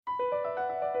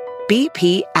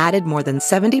BP added more than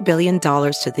 $70 billion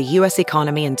to the U.S.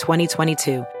 economy in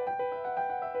 2022.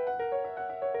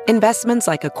 Investments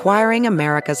like acquiring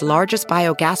America's largest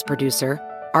biogas producer,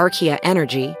 Archaea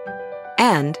Energy,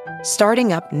 and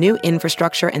starting up new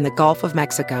infrastructure in the Gulf of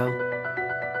Mexico.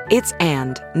 It's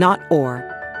and, not or.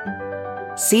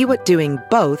 See what doing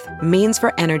both means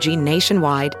for energy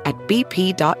nationwide at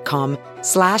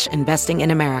bp.com/investing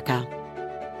in America.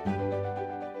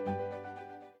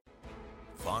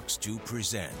 Fox 2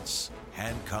 presents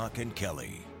Hancock and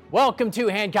Kelly. Welcome to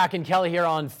Hancock and Kelly here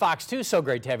on Fox 2. So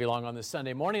great to have you along on this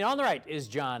Sunday morning. On the right is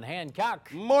John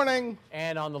Hancock. Morning.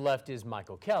 And on the left is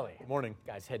Michael Kelly. Morning.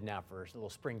 Guys heading out for a little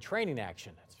spring training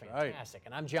action. That's fantastic. Right.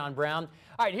 And I'm John Brown.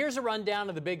 All right, here's a rundown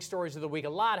of the big stories of the week. A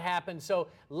lot happened, so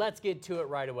let's get to it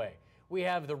right away. We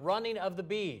have the running of the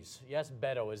bees. Yes,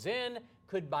 Beto is in.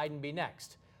 Could Biden be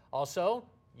next? Also,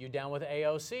 you down with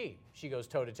AOC. She goes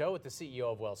toe-to-toe with the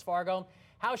CEO of Wells Fargo.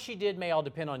 How she did may all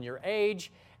depend on your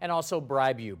age, and also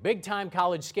bribe you. Big-time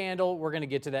college scandal. We're going to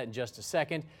get to that in just a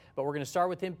second, but we're going to start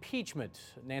with impeachment.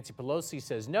 Nancy Pelosi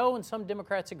says no, and some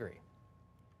Democrats agree.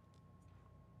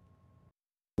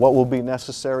 What will be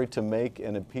necessary to make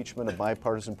an impeachment a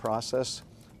bipartisan process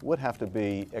would have to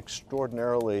be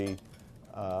extraordinarily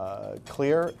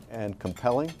clear and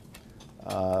compelling.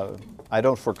 I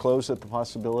don't foreclose at the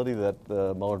possibility that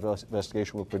the Mueller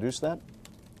investigation will produce that,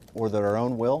 or that our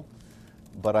own will.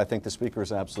 But I think the Speaker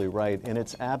is absolutely right. In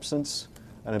its absence,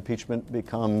 an impeachment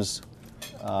becomes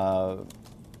a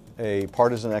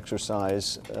partisan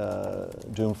exercise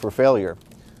doomed for failure.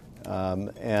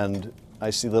 And I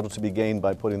see little to be gained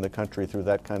by putting the country through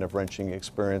that kind of wrenching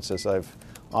experience. As I've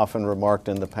often remarked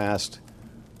in the past,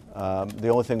 the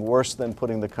only thing worse than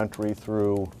putting the country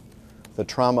through the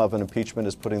trauma of an impeachment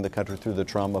is putting the country through the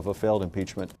trauma of a failed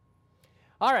impeachment.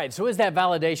 All right, so is that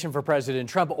validation for President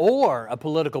Trump or a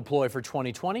political ploy for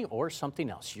 2020 or something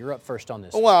else? You're up first on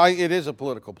this. Well, it is a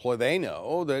political ploy. They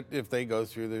know that if they go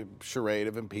through the charade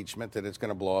of impeachment that it's going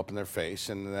to blow up in their face.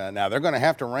 And now they're going to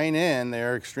have to rein in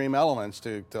their extreme elements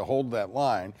to hold that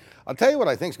line. I'll tell you what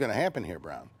I think is going to happen here,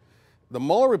 Brown. The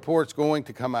Mueller report's going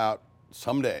to come out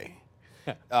someday.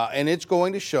 And it's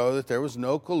going to show that there was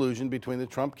no collusion between the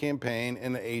Trump campaign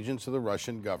and the agents of the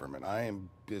Russian government. I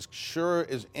am as sure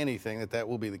as anything that that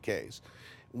will be the case.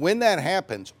 When that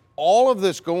happens, all of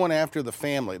this going after the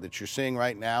family that you're seeing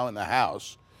right now in the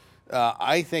House,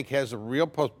 I think has a real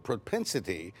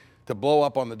propensity to blow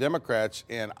up on the Democrats.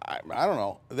 And I don't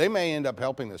know, they may end up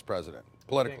helping this president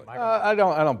politically. I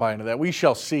don't buy into that. We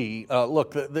shall see.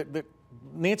 Look,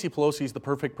 Nancy Pelosi is the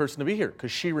perfect person to be here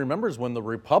because she remembers when the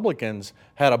Republicans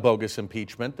had a bogus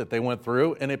impeachment that they went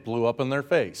through and it blew up in their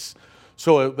face.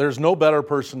 So there's no better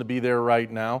person to be there right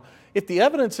now. If the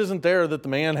evidence isn't there that the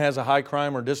man has a high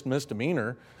crime or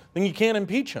misdemeanor, then you can't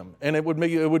impeach him. And it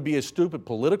would be a stupid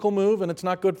political move, and it's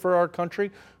not good for our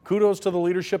country. Kudos to the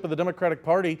leadership of the Democratic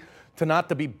Party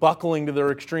to be buckling to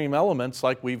their extreme elements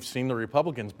like we've seen the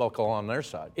Republicans buckle on their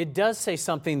side. It does say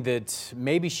something that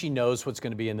maybe she knows what's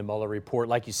going to be in the Mueller report,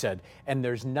 like you said, and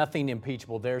there's nothing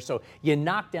impeachable there. So you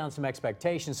knock down some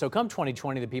expectations. So come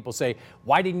 2020, the people say,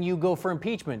 why didn't you go for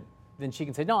impeachment? Then she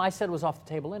can say, no, I said it was off the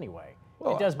table anyway.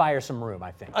 Well, it does buy her some room,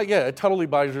 I think. Yeah, it totally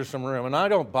buys her some room. And I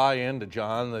don't buy into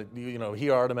John that, he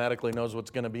automatically knows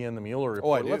what's going to be in the Mueller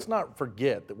report. Let's not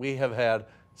forget that we have had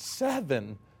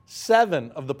seven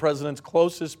of the president's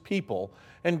closest people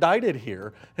indicted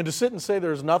here. And to sit and say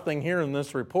there's nothing here in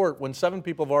this report when 7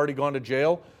 people have already gone to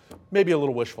jail, maybe a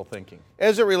little wishful thinking.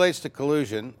 As it relates to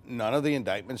collusion, none of the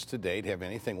indictments to date have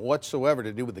anything whatsoever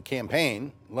to do with the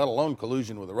campaign, let alone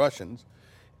collusion with the Russians.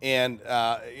 And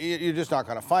you're just not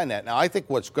going to find that. Now, I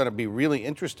think what's going to be really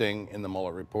interesting in the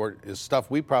Mueller report is stuff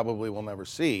we probably will never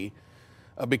see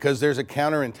because there's a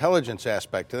counterintelligence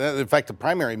aspect to that. In fact, the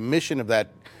primary mission of that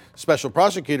special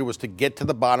prosecutor was to get to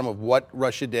the bottom of what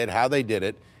Russia did, how they did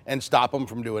it, and stop them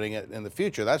from doing it in the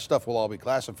future. That stuff will all be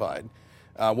classified.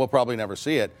 We'll probably never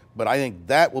see it, but I think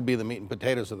that will be the meat and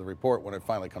potatoes of the report when it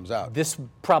finally comes out. This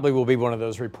probably will be one of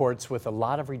those reports with a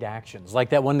lot of redactions,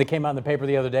 like that one that came out in the paper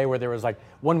the other day where there was like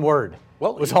one word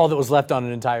was all that was left on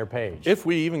an entire page. If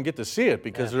we even get to see it,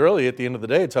 because really at the end of the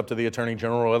day, it's up to the Attorney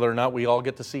General whether or not we all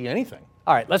get to see anything.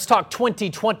 All right, let's talk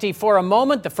 2020 for a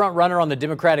moment. The front runner on the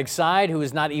Democratic side, who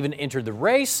has not even entered the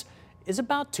race, is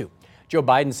about to. Joe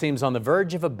Biden seems on the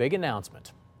verge of a big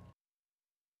announcement.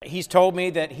 He's told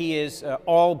me that he is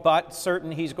all but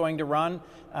certain he's going to run.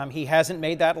 He hasn't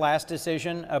made that last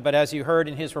decision, but as you heard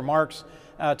in his remarks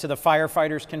to the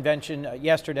firefighters convention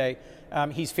yesterday,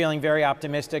 he's feeling very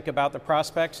optimistic about the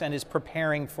prospects and is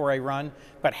preparing for a run,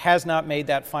 but has not made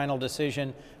that final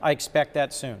decision. I expect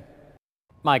that soon.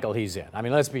 Michael, he's in. I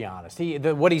mean, let's be honest.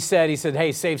 What he said,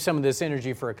 hey, save some of this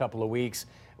energy for a couple of weeks.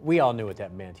 We all knew what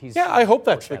that meant. I hope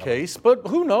that's the case, but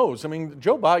who knows? I mean,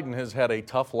 Joe Biden has had a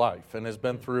tough life and has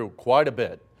been through quite a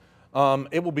bit.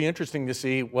 It will be interesting to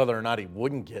see whether or not he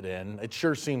wouldn't get in. It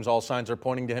sure seems all signs are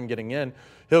pointing to him getting in.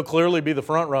 He'll clearly be the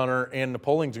front runner, and the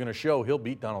polling's going to show he'll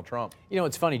beat Donald Trump. You know,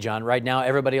 it's funny, John. Right now,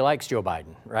 everybody likes Joe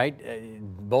Biden, right?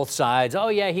 Both sides. Oh,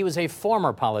 yeah, he was a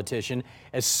former politician.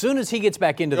 As soon as he gets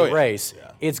back into the race,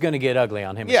 it's going to get ugly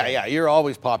on him. Yeah. You're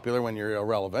always popular when you're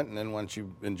irrelevant, and then once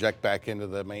you inject back into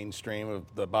the mainstream of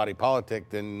the body politic,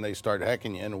 then they start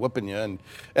hacking you and whipping you, and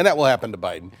that will happen to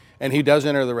Biden. And he does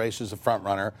enter the race as a front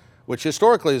runner, which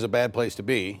historically is a bad place to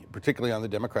be, particularly on the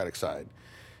Democratic side.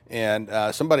 And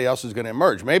somebody else is going to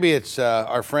emerge. Maybe it's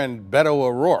our friend Beto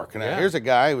O'Rourke. Now, here's a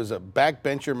guy who was a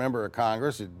backbencher member of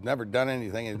Congress. He'd never done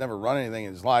anything. He's never run anything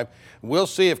in his life. We'll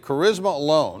see if charisma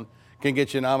alone can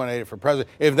get you nominated for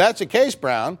president. If that's the case,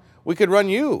 Brown, we could run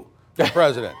you for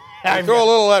president. Throw a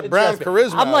little of that Brown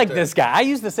charisma I'm like out there. this guy. I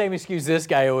use the same excuse this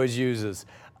guy always uses.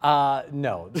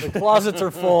 No, the closets are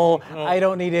full. I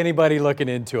don't need anybody looking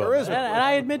into it. And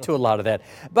I admit to a lot of that.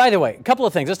 By the way, a couple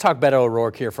of things. Let's talk Beto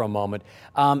O'Rourke here for a moment.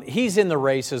 He's in the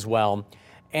race as well.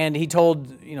 And he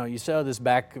told, you saw this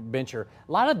backbencher.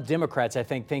 A lot of Democrats, I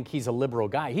think he's a liberal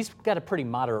guy. He's got a pretty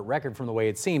moderate record from the way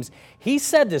it seems. He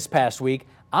said this past week,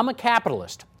 I'm a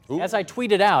capitalist. Ooh. As I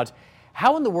tweeted out,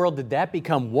 how in the world did that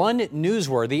become, one,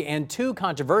 newsworthy, and two,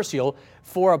 controversial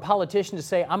for a politician to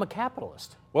say, I'm a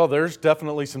capitalist? Well, there's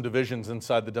definitely some divisions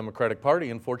inside the Democratic Party.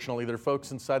 Unfortunately, there are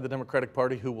folks inside the Democratic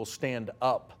Party who will stand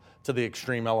up to the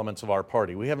extreme elements of our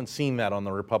party. We haven't seen that on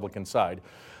the Republican side.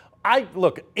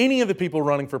 Look, any of the people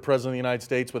running for president of the United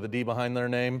States with a D behind their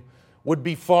name would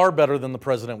be far better than the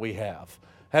president we have.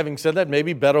 Having said that,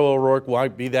 maybe Beto O'Rourke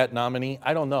might be that nominee.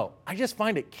 I don't know. I just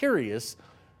find it curious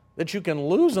that you can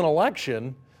lose an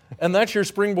election and that's your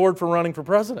springboard for running for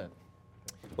president.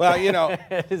 Well,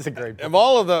 it is a great point. Of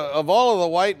all of the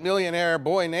white millionaire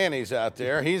boy nannies out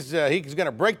there, he's going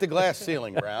to break the glass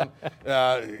ceiling, Brown.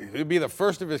 He'd be the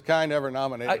first of his kind ever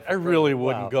nominated. I really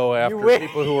wouldn't go after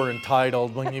people who are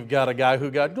entitled when you've got a guy who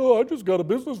I just got a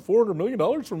business, $400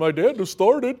 million from my dad to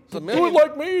start it. Do it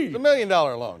like me. It's $1 million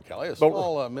loan, Kelly. A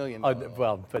small $1 million loan.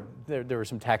 Well, but there were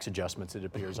some tax adjustments, it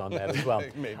appears, on that as well.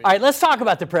 Maybe. All right, let's talk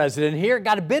about the president here.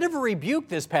 Got a bit of a rebuke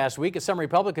this past week as some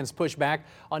Republicans pushed back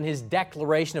on his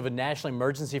declaration of a national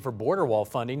emergency for border wall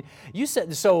funding. You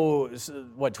said,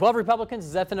 12 Republicans?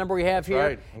 Is that the number we have here?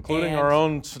 Right, including our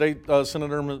own state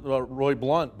Senator Roy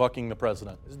Blunt bucking the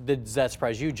president. Does that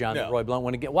surprise you, John, No. that Roy Blunt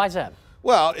wanted to get? Why is that?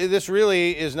 Well, this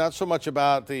really is not so much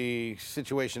about the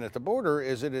situation at the border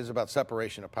as it is about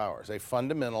separation of powers, a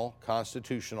fundamental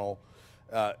constitutional.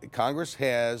 Congress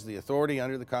has the authority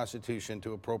under the Constitution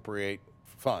to appropriate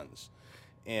funds.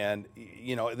 And,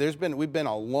 we've been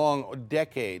a long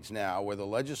decades now where the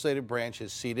legislative branch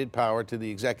has ceded power to the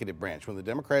executive branch. When the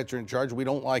Democrats are in charge, we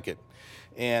don't like it.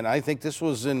 And I think this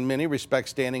was in many respects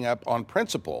standing up on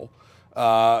principle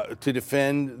to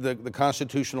defend the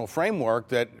constitutional framework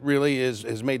that really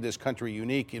has made this country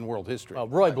unique in world history. Well,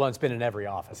 Roy Blunt's been in every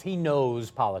office. He knows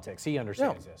politics. He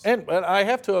understands this. And I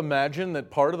have to imagine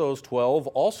that part of those 12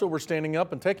 also were standing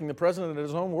up and taking the president at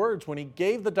his own words when he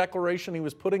gave the declaration he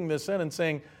was putting this in and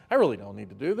saying, I really don't need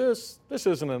to do this. This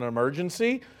isn't an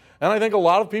emergency. And I think a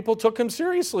lot of people took him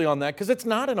seriously on that because it's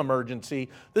not an emergency.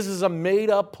 This is a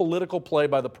made-up political play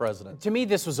by the president. To me,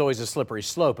 this was always a slippery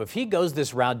slope. If he goes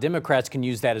this route, Democrats can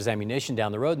use that as ammunition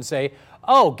down the road and say,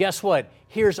 oh, guess what?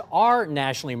 Here's our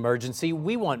national emergency.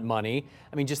 We want money.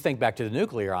 I mean, just think back to the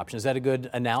nuclear option. Is that a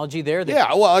good analogy there?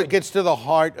 Yeah, well, it gets to the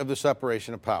heart of the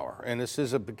separation of power. And this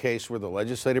is a case where the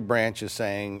legislative branch is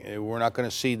saying, we're not going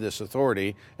to cede this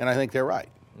authority, and I think they're right.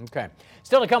 Okay.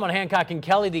 Still to come on Hancock and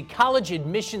Kelly, the college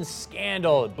admissions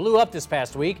scandal. It blew up this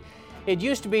past week. It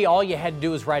used to be all you had to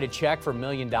do was write a check for $1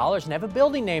 million and have a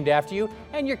building named after you,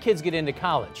 and your kids get into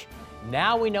college.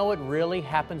 Now we know what really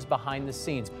happens behind the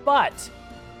scenes. But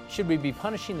should we be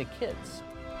punishing the kids?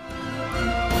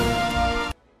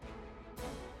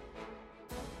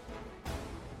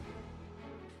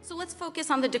 So let's focus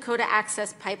on the Dakota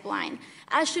Access Pipeline.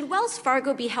 Should Wells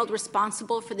Fargo be held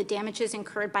responsible for the damages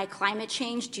incurred by climate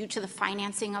change due to the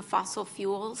financing of fossil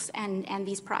fuels and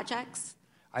these projects?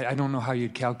 I don't know how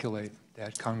you'd calculate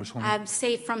that, Congresswoman.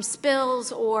 Say from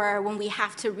spills, or when we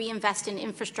have to reinvest in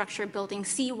infrastructure, building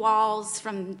seawalls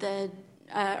from the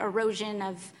erosion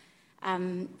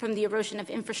of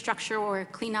infrastructure, or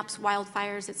cleanups,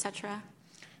 wildfires, etc.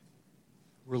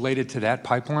 related to that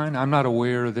pipeline? I'm not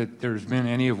aware that there's been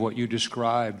any of what you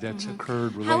described that's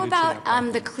occurred related How to that about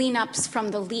pipeline. the cleanups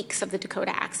from the leaks of the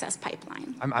Dakota Access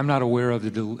Pipeline? I'm not aware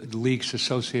of the leaks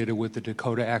associated with the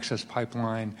Dakota Access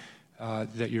Pipeline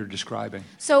that you're describing.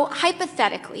 So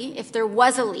hypothetically, if there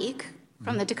was a leak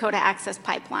from the Dakota Access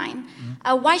Pipeline,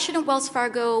 why shouldn't Wells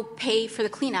Fargo pay for the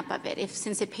cleanup of it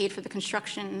since it paid for the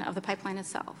construction of the pipeline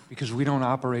itself? Because we don't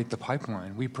operate the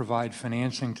pipeline. We provide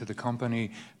financing to the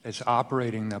company that's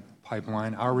operating the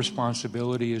pipeline. Our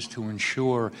responsibility is to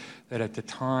ensure that at the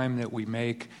time that we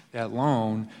make that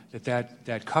loan,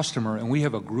 that customer, and we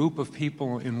have a group of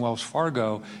people in Wells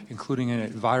Fargo, including an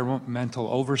environmental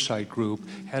oversight group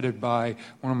headed by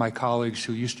one of my colleagues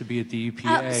who used to be at the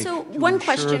EPA. So one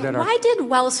question, why did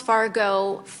Wells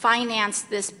Fargo finance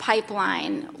this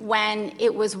pipeline when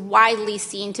it was widely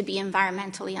seen to be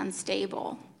environmentally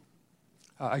unstable?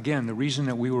 Again, the reason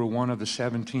that we were one of the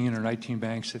 17 or 19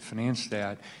 banks that financed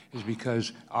that is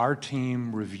because our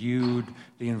team reviewed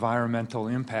the environmental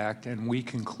impact and we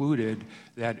concluded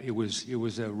that it was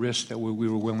a risk that we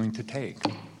were willing to take.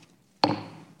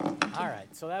 All right,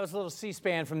 so that was a little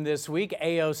C-SPAN from this week.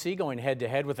 AOC going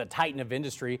head-to-head with a titan of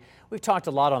industry. We've talked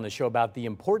a lot on the show about the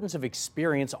importance of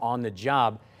experience on the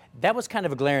job. That was kind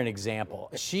of a glaring example.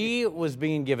 She was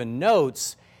being given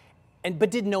notes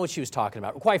but didn't know what she was talking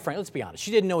about. Quite frankly, let's be honest.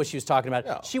 She didn't know what she was talking about.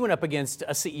 No. She went up against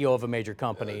a CEO of a major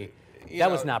company.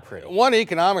 That was not pretty. One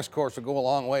economics course would go a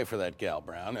long way for that gal,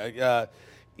 Brown.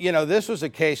 This was a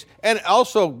case, and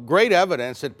also great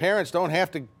evidence that parents don't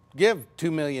have to give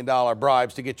 $2 million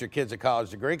bribes to get your kids a college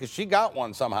degree, because she got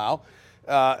one somehow.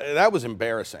 That was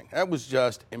embarrassing. That was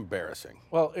just embarrassing.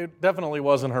 Well, it definitely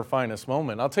wasn't her finest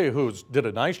moment. I'll tell you who did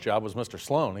a nice job was Mr.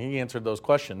 Sloan. He answered those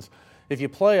questions. If you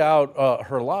play out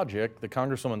her logic, the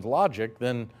Congresswoman's logic,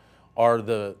 then are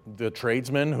the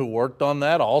tradesmen who worked on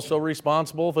that also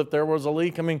responsible if there was a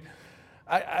leak? I mean,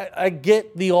 I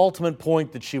get the ultimate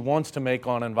point that she wants to make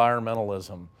on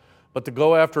environmentalism, but to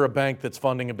go after a bank that's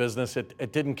funding a business,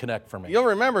 it didn't connect for me. You'll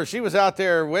remember she was out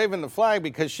there waving the flag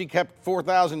because she kept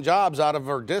 4,000 jobs out of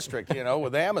her district,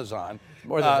 with Amazon.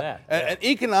 More than that. An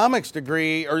economics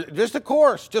degree, or just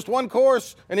one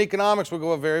course in economics would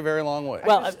go a very, very long way.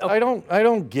 Well, I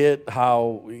don't get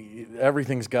how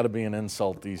everything's got to be an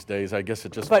insult these days. I guess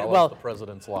it just follows the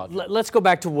president's logic. Let's go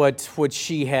back to what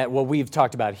she had, what we've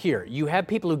talked about here. You have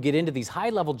people who get into these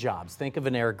high-level jobs. Think of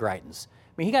an Eric Greitens.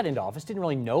 I mean, he got into office, didn't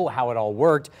really know how it all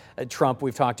worked. Trump,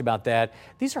 we've talked about that.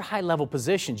 These are high-level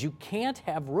positions. You can't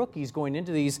have rookies going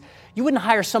into these. You wouldn't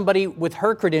hire somebody with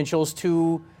her credentials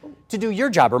to do your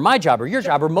job or my job or your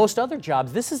job or most other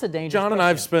jobs. This is a dangerous John and I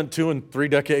have spent 2 and 3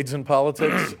 decades in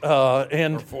politics,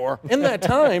 and 4. In that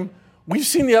time, we've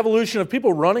seen the evolution of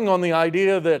people running on the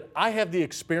idea that I have the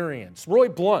experience. Roy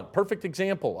Blunt, perfect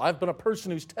example. I've been a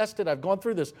person who's tested. I've gone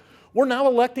through this. We're now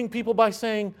electing people by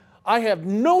saying, I have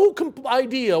no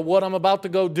idea what I'm about to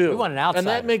go do. We want an outsider. And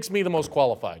that makes me the most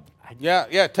qualified.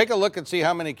 Yeah. Take a look and see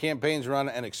how many campaigns run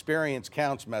an experience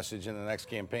counts message in the next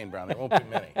campaign, Brown. There won't be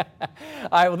many. All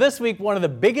right, well, this week, one of the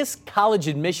biggest college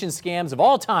admission scams of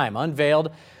all time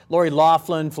unveiled. Lori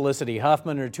Loughlin, Felicity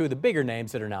Huffman are 2 of the bigger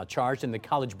names that are now charged in the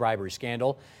college bribery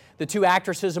scandal. The 2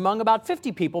 actresses among about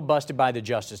 50 people busted by the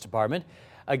Justice Department.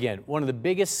 Again, one of the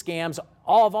biggest scams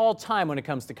of all time when it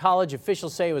comes to college.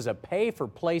 Officials say it was a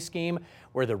pay-for-play scheme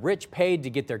where the rich paid to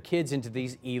get their kids into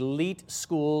these elite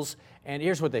schools. And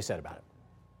here's what they said about it.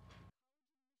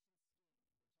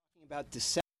 About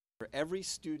December, for every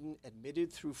student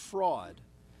admitted through fraud,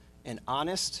 an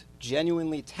honest,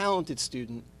 genuinely talented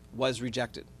student was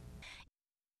rejected.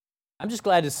 I'm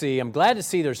glad to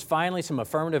see there's finally some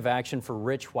affirmative action for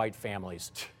rich white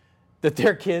families. That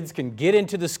their kids can get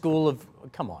into the school of,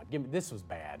 come on, this was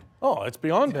bad. Oh, it's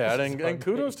beyond bad, and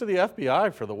kudos to the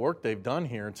FBI for the work they've done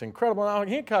here. It's incredible. Now,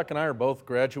 Hancock and I are both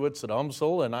graduates at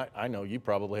UMSL, and I know you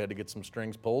probably had to get some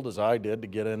strings pulled, as I did, to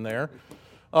get in there.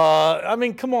 I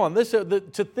mean, come on,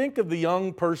 to think of the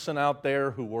young person out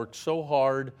there who worked so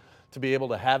hard to be able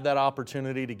to have that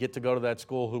opportunity to get to go to that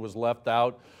school who was left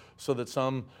out, so that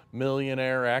some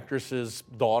millionaire actress's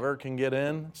daughter can get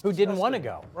in. Who didn't want to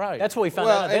go. Right. That's what we found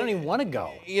out. They don't even want to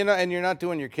go. And you're not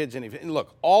doing your kids any.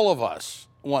 Look, all of us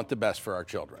want the best for our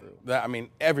children. I mean,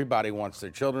 everybody wants their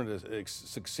children to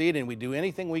succeed, and we do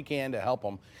anything we can to help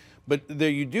them. But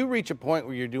you do reach a point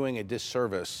where you're doing a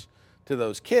disservice to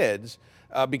those kids,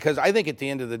 because I think at the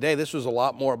end of the day, this was a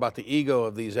lot more about the ego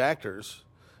of these actors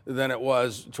than it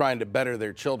was trying to better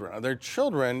their children. Their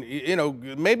children,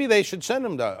 maybe they should send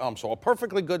them to UMSL, a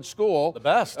perfectly good school. The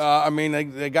best. I mean,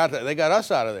 they got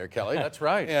us out of there, Kelly. That's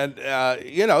right. And,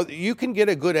 you can get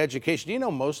a good education. Do you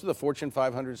know most of the Fortune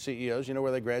 500 CEOs, you know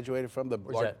where they graduated from?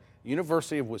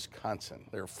 University of Wisconsin.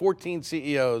 There are 14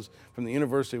 CEOs from the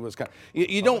University of Wisconsin.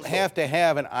 You don't have to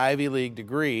have an Ivy League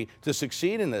degree to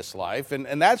succeed in this life,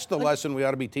 and that's the lesson we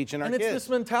ought to be teaching our kids. And it's this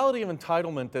mentality of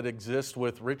entitlement that exists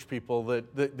with rich people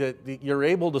that you're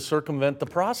able to circumvent the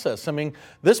process. I mean,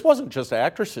 this wasn't just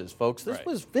actresses, folks.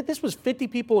 This was 50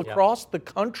 people across the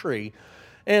country.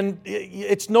 And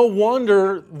it's no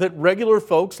wonder that regular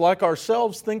folks like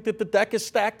ourselves think that the deck is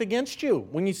stacked against you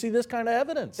when you see this kind of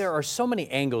evidence. There are so many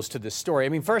angles to this story. I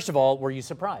mean, first of all, were you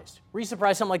surprised? Were you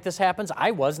surprised something like this happens?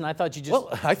 I was, and I thought you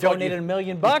just donated $1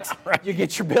 million. Yeah, right. You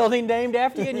get your building named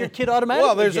after you, and your kid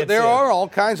automatically gets in. There are all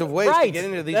kinds of ways to get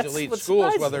into these elite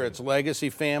schools, whether it's legacy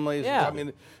families. Yeah. I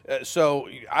mean, so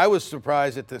I was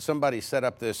surprised that somebody set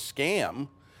up this scam.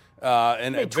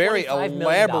 And a very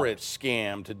elaborate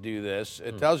scam to do this.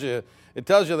 It tells you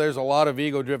there's a lot of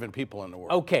ego-driven people in the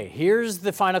world. Okay, here's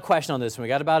the final question on this. We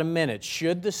got about a minute.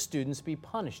 Should the students be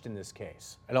punished in this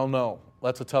case? I don't know.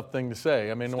 That's a tough thing to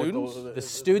say. I mean, the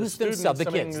students themselves, the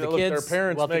kids. Their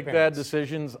parents make bad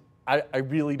decisions. I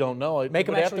really don't know. Make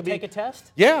them actually take a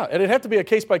test? Yeah, and it'd have to be a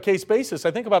case-by-case basis. I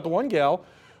think about the one gal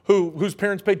whose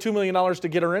parents paid $2 million to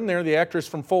get her in there, the actress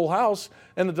from Full House,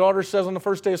 and the daughter says on the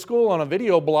first day of school on a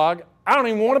video blog, I don't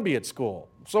even want to be at school.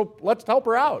 So let's help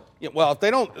her out. Yeah, well, if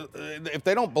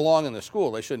they don't belong in the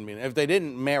school, they shouldn't be. If they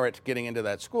didn't merit getting into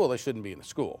that school, they shouldn't be in the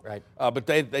school. Right. But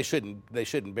they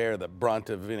shouldn't bear the brunt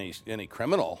of any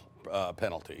criminal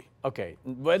penalty. Okay.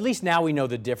 Well, at least now we know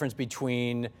the difference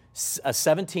between a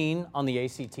 17 on the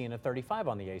ACT and a 35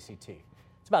 on the ACT.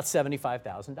 It's about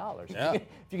 $75,000. Yeah. If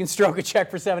you can stroke a check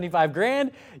for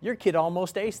 $75,000, your kid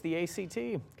almost aced the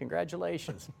ACT.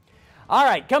 Congratulations. All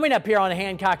right, coming up here on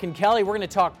Hancock and Kelly, we're going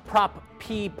to talk Prop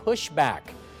P pushback.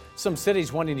 Some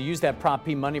cities wanting to use that Prop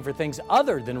P money for things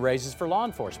other than raises for law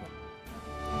enforcement.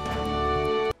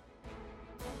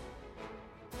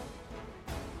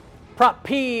 Prop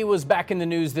P was back in the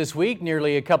news this week,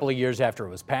 nearly a couple of years after it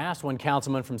was passed. One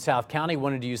councilman from South County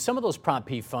wanted to use some of those Prop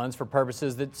P funds for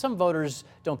purposes that some voters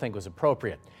don't think was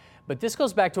appropriate. But this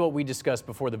goes back to what we discussed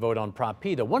before the vote on Prop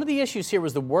P, though. One of the issues here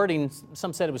was the wording.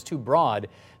 Some said it was too broad,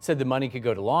 said the money could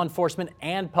go to law enforcement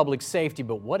and public safety.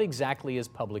 But what exactly is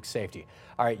public safety?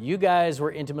 All right, you guys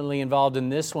were intimately involved in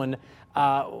this one.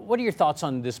 What are your thoughts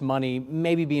on this money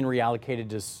maybe being reallocated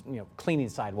to cleaning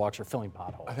sidewalks or filling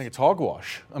potholes? I think it's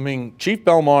hogwash. I mean, Chief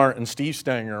Belmar and Steve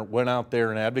Stenger went out there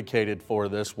and advocated for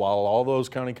this while all those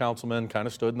county councilmen kind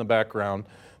of stood in the background.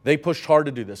 They pushed hard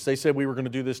to do this. They said we were going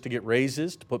to do this to get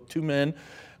raises, to put 2 men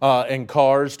in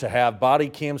cars, to have body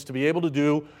cams, to be able to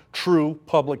do true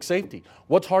public safety.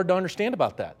 What's hard to understand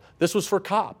about that? This was for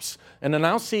cops. And then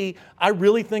now see, I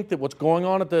really think that what's going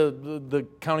on at the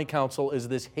county council is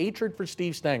this hatred for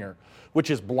Steve Stenger, which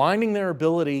is blinding their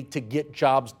ability to get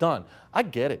jobs done. I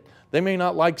get it. They may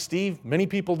not like Steve. Many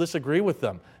people disagree with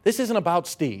them. This isn't about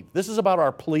Steve. This is about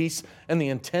our police and the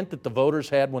intent that the voters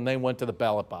had when they went to the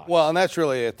ballot box. Well, and that's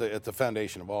really at the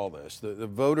foundation of all this. The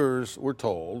voters were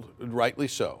told, rightly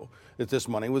so, that this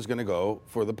money was going to go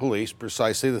for the police,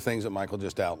 precisely the things that Michael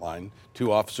just outlined.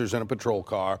 2 officers in a patrol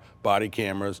car, body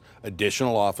cameras,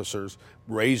 additional officers,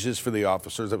 raises for the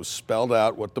officers. That was spelled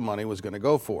out what the money was going to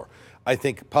go for. I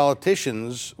think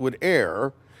politicians would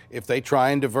err if they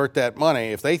try and divert that money.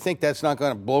 If they think that's not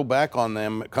going to blow back on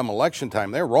them come election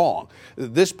time, they're wrong.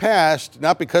 This passed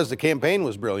not because the campaign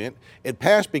was brilliant. It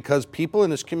passed because people in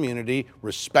this community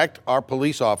respect our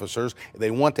police officers.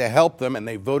 They want to help them, and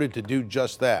they voted to do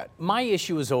just that. My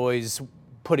issue is always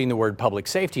putting the word public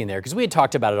safety in there, because we had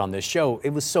talked about it on this show. It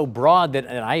was so broad that,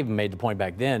 and I even made the point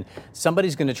back then,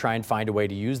 somebody's going to try and find a way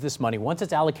to use this money. Once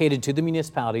it's allocated to the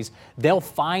municipalities, they'll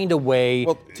find a way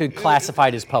to classify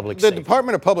it as public safety. The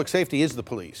Department of Public Safety is the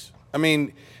police. I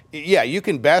mean, yeah, you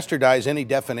can bastardize any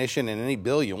definition in any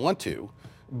bill you want to,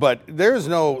 but there's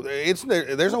no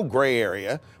gray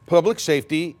area. Public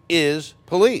safety is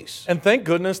police. And thank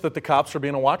goodness that the cops are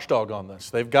being a watchdog on this.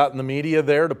 They've gotten the media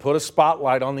there to put a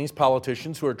spotlight on these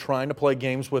politicians who are trying to play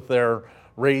games with their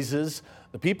raises.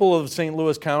 The people of St.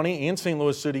 Louis County and St.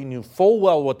 Louis City knew full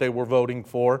well what they were voting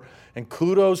for, and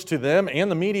kudos to them and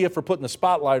the media for putting the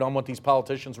spotlight on what these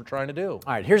politicians were trying to do.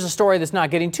 All right, here's a story that's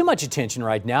not getting too much attention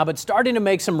right now, but starting to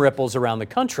make some ripples around the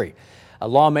country. A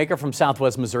lawmaker from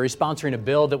Southwest Missouri sponsoring a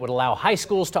bill that would allow high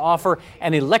schools to offer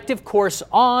an elective course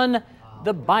on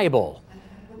the Bible.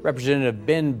 Representative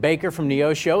Ben Baker from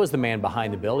Neosho is the man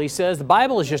behind the bill. He says the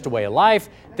Bible is just a way of life,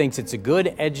 thinks it's a good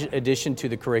addition to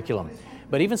the curriculum.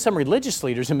 But even some religious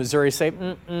leaders in Missouri say,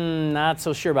 not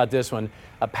so sure about this one.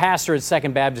 A pastor at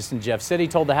Second Baptist in Jeff City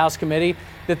told the House committee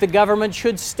that the government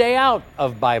should stay out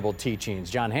of Bible teachings.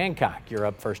 John Hancock, you're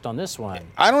up first on this one.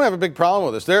 I don't have a big problem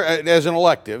with this. There, as an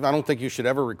elective, I don't think you should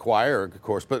ever require a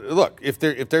course. But look, if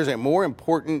there's a more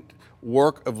important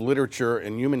work of literature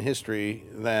and human history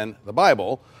than the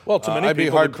Bible, well, to many I'd be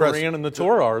people, hard the pressed. Quran and the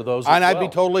Torah are those. And as I'd be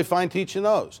totally fine teaching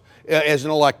those as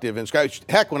an elective. And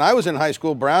heck, when I was in high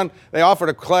school, Brown, they offered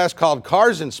a class called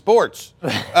Cars and Sports.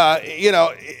 I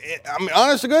mean,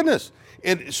 honest to goodness.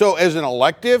 So as an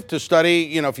elective to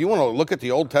study, if you want to look at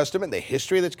the Old Testament, the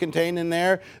history that's contained in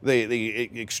there,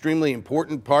 the extremely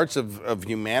important parts of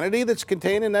humanity that's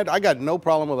contained in that, I got no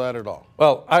problem with that at all.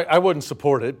 Well, I wouldn't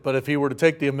support it, but if he were to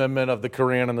take the amendment of the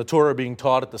Quran and the Torah being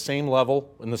taught at the same level,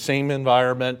 in the same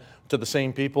environment, to the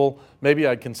same people, maybe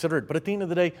I'd consider it. But at the end of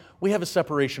the day, we have a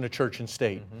separation of church and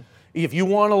state. Mm-hmm. If you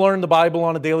want to learn the Bible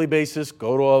on a daily basis,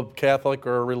 go to a Catholic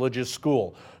or a religious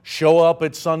school. Show up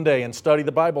at Sunday and study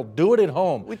the Bible. Do it at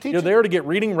home. You're there to get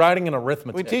reading, writing, and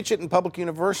arithmetic. We teach it in public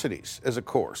universities as a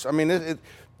course. I mean,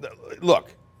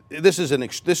 look, this is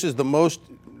the most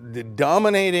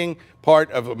dominating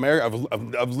part of America,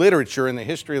 of literature in the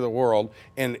history of the world,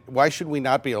 and why should we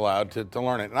not be allowed to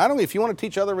learn it? And I don't know, if you want to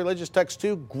teach other religious texts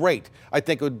too, great. I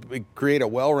think it would create a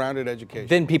well-rounded education.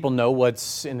 Then people know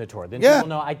what's in the Torah. Then people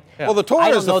know. Well, the Torah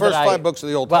is the first 5 books of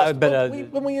the Old Testament. But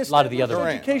when we a lot of the other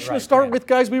education to start with,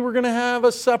 guys, we were going to have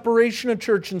a separation of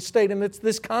church and state, and it's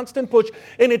this constant push,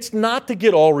 and it's not to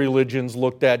get all religions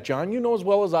looked at, John. You know as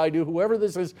well as I do, whoever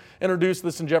this is introduced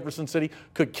this in Jefferson City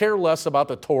could care less about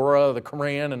the Torah, the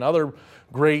Quran, and other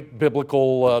great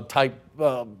biblical type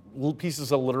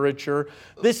pieces of literature.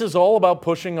 This is all about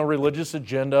pushing a religious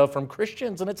agenda from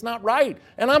Christians, and it's not right.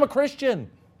 And I'm a Christian.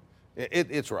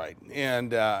 It's right,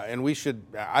 and we should.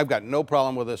 I've got no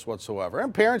problem with this whatsoever.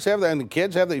 And parents have that, and the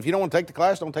kids have that. If you don't want to take the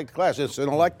class, don't take the class. It's an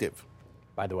elective.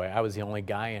 By the way, I was the only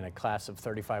guy in a class of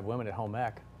 35 women at home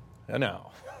ec. I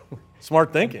know.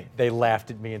 Smart thinking. They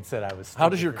laughed at me and said I was. How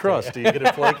does your crust? Do you get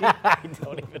it flaky? I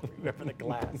don't even remember the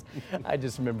class. I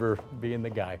just remember being the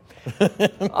guy.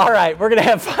 All right, we're going to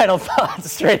have final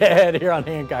thoughts straight ahead here on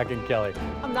Hancock and Kelly.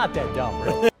 I'm not that dumb,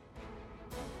 really.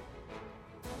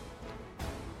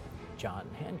 John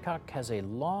Hancock has a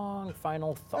long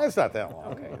final thought. That's not that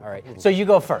long. Okay, all right. So you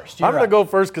go first. I'm going to go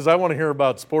first because I want to hear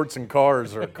about sports and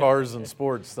cars, or cars and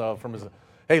sports from his.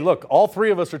 Hey, look, all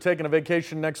 3 of us are taking a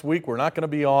vacation next week. We're not going to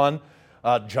be on.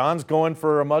 John's going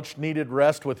for a much-needed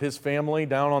rest with his family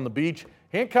down on the beach.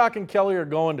 Hancock and Kelly are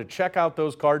going to check out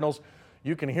those Cardinals.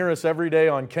 You can hear us every day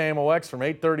on KMOX from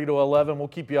 8:30 to 11. We'll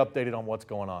keep you updated on what's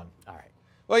going on. All right.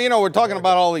 Well, we're talking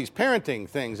about all these parenting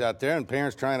things out there and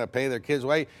parents trying to pay their kids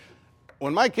away.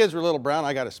 When my kids were little, Brown,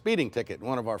 I got a speeding ticket in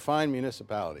one of our fine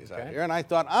municipalities out here, and I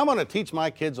thought, I'm going to teach my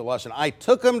kids a lesson. I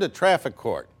took them to traffic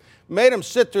court. Made them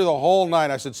sit through the whole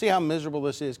night. I said, see how miserable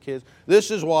this is, kids? This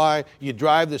is why you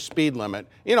drive the speed limit.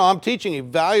 I'm teaching a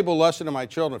valuable lesson to my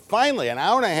children. Finally, an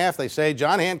hour and a half, they say,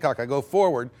 John Hancock, I go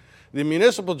forward. The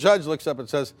municipal judge looks up and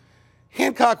says,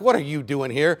 Hancock, what are you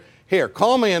doing here? Here,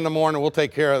 call me in the morning. We'll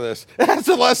take care of this. That's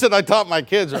the lesson I taught my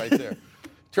kids right there.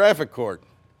 Traffic court.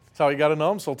 That's how you got an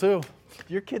UMSL, too.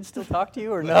 Do your kids still talk to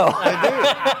you or no?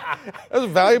 I do. That's a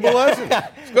valuable lesson.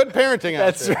 It's good parenting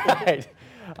out there. That's right.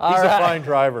 He's a fine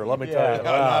driver, let me tell you.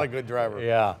 Not a good driver.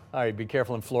 Yeah. All right, be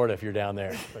careful in Florida if you're down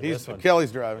there.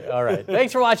 Kelly's driving. All right.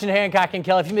 Thanks for watching Hancock and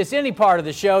Kelly. If you missed any part of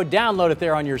the show, download it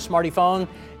there on your smarty phone.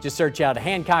 Just search out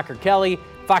Hancock or Kelly.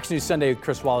 Fox News Sunday with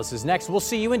Chris Wallace is next. We'll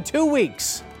see you in 2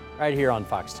 weeks right here on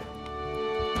Fox 2.